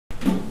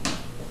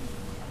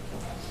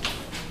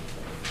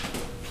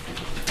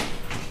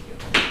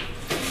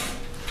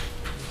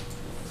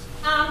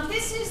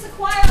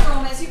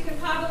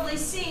probably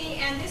see,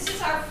 and this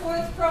is our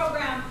fourth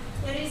program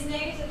that is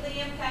negatively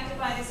impacted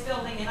by this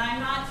building. And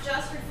I'm not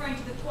just referring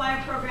to the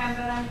choir program,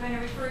 but I'm going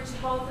to refer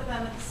to both of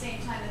them at the same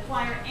time, the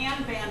choir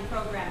and band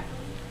program.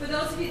 For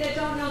those of you that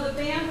don't know, the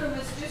band room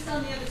is just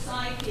on the other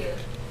side here.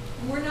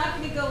 And we're not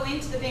going to go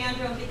into the band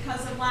room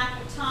because of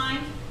lack of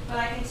time, but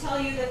I can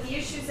tell you that the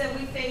issues that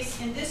we face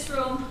in this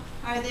room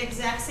are the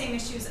exact same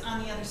issues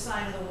on the other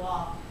side of the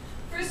wall.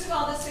 First of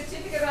all, the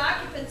certificate of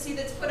occupancy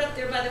that's put up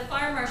there by the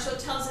fire marshal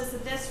tells us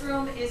that this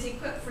room is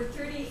equipped for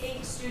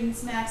 38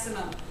 students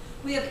maximum.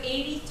 We have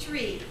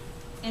 83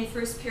 in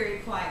first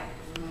period choir.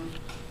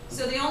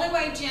 So the only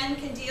way Jen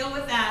can deal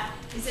with that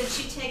is that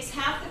she takes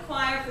half the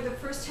choir for the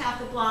first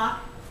half of the block,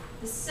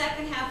 the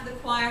second half of the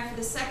choir for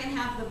the second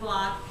half of the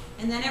block,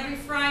 and then every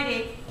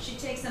Friday she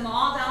takes them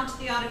all down to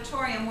the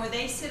auditorium where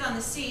they sit on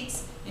the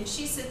seats and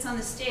she sits on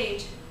the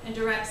stage and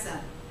directs them.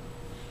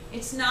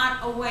 It's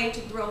not a way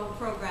to grow a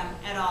program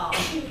at all.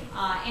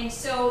 And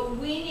so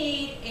we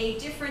need a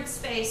different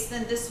space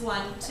than this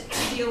one to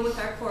deal with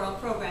our choral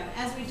program,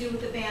 as we do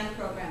with the band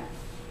program.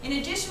 In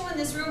addition, when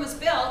this room was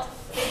built,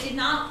 they did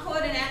not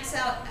put an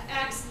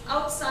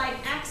outside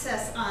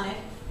access on it,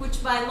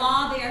 which by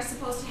law they are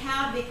supposed to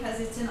have because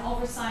it's an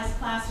oversized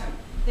classroom.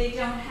 They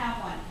don't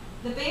have one.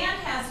 The band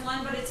has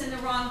one, but it's in the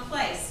wrong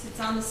place. It's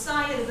on the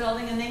side of the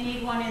building, and they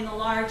need one in the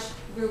large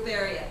group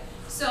area.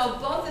 So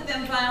both of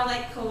them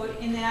violate code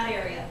in that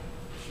area.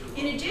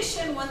 In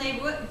addition, when they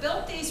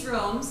built these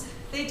rooms,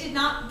 they did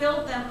not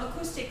build them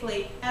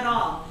acoustically at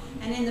all.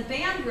 And in the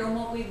band room,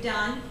 what we've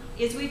done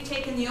is we've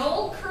taken the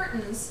old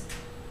curtains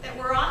that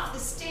were off the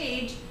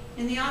stage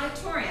in the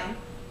auditorium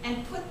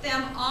and put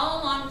them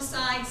all along the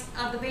sides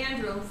of the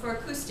band room for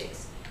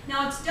acoustics.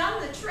 Now it's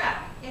done the trick.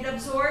 It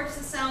absorbs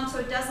the sound so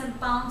it doesn't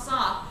bounce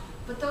off.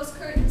 But those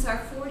curtains are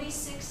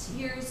 46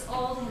 years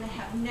old and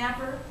have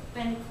never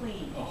been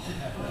cleaned.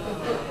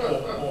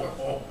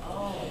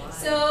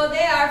 So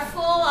they are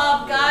full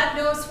of God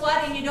knows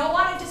what, and you don't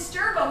want to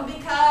disturb them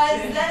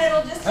because then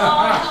it'll just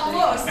all come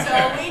loose.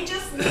 So we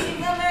just leave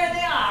them where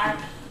they are.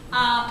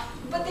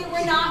 But they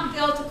were not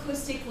built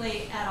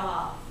acoustically at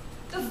all.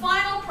 The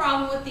final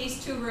problem with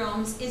these two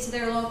rooms is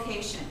their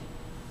location.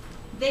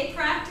 They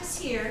practice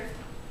here,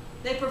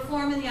 they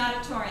perform in the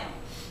auditorium.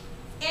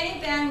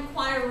 Any band and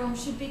choir room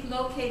should be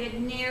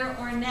located near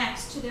or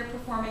next to their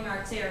performing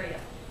arts area.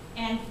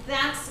 And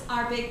that's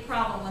our big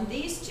problem. When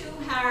these two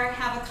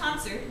have a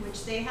concert,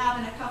 which they have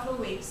in a couple of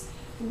weeks,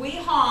 we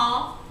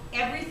haul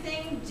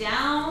everything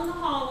down the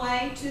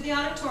hallway to the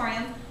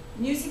auditorium,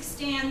 music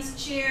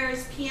stands,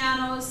 chairs,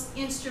 pianos,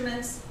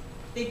 instruments.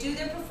 They do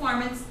their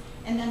performance,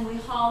 and then we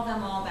haul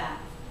them all back.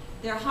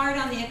 They're hard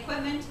on the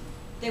equipment,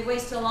 they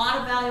waste a lot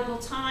of valuable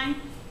time,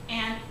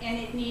 and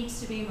it needs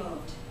to be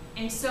moved.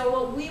 And so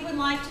what we would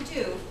like to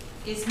do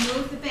is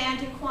move the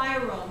band and choir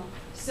room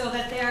so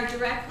that they are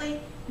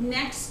directly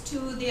next to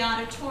the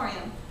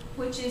auditorium,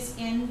 which is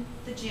in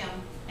the gym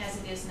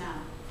as it is now.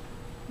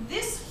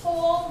 This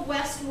whole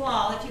west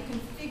wall, if you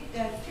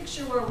can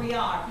picture where we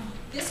are,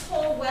 this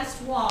whole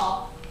west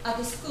wall of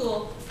the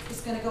school is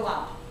going to go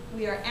out.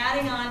 We are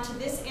adding on to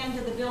this end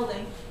of the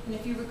building, and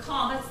if you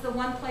recall, that's the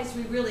one place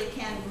we really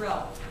can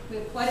grow. We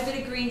have quite a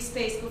bit of green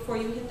space before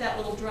you hit that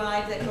little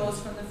drive that goes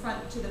from the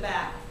front to the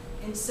back.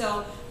 And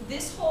so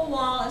this whole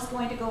wall is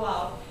going to go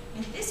out,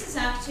 and this is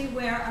actually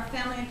where our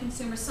Family and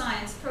Consumer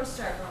Science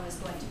Pro-Start room is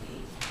going to be.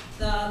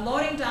 The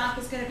loading dock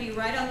is going to be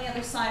right on the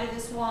other side of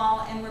this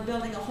wall, and we're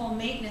building a whole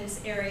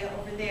maintenance area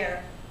over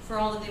there for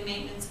all of the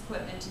maintenance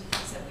equipment and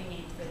things that we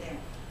need for there.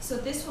 So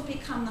this will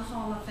become the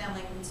home of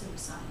Family and Consumer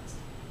Science.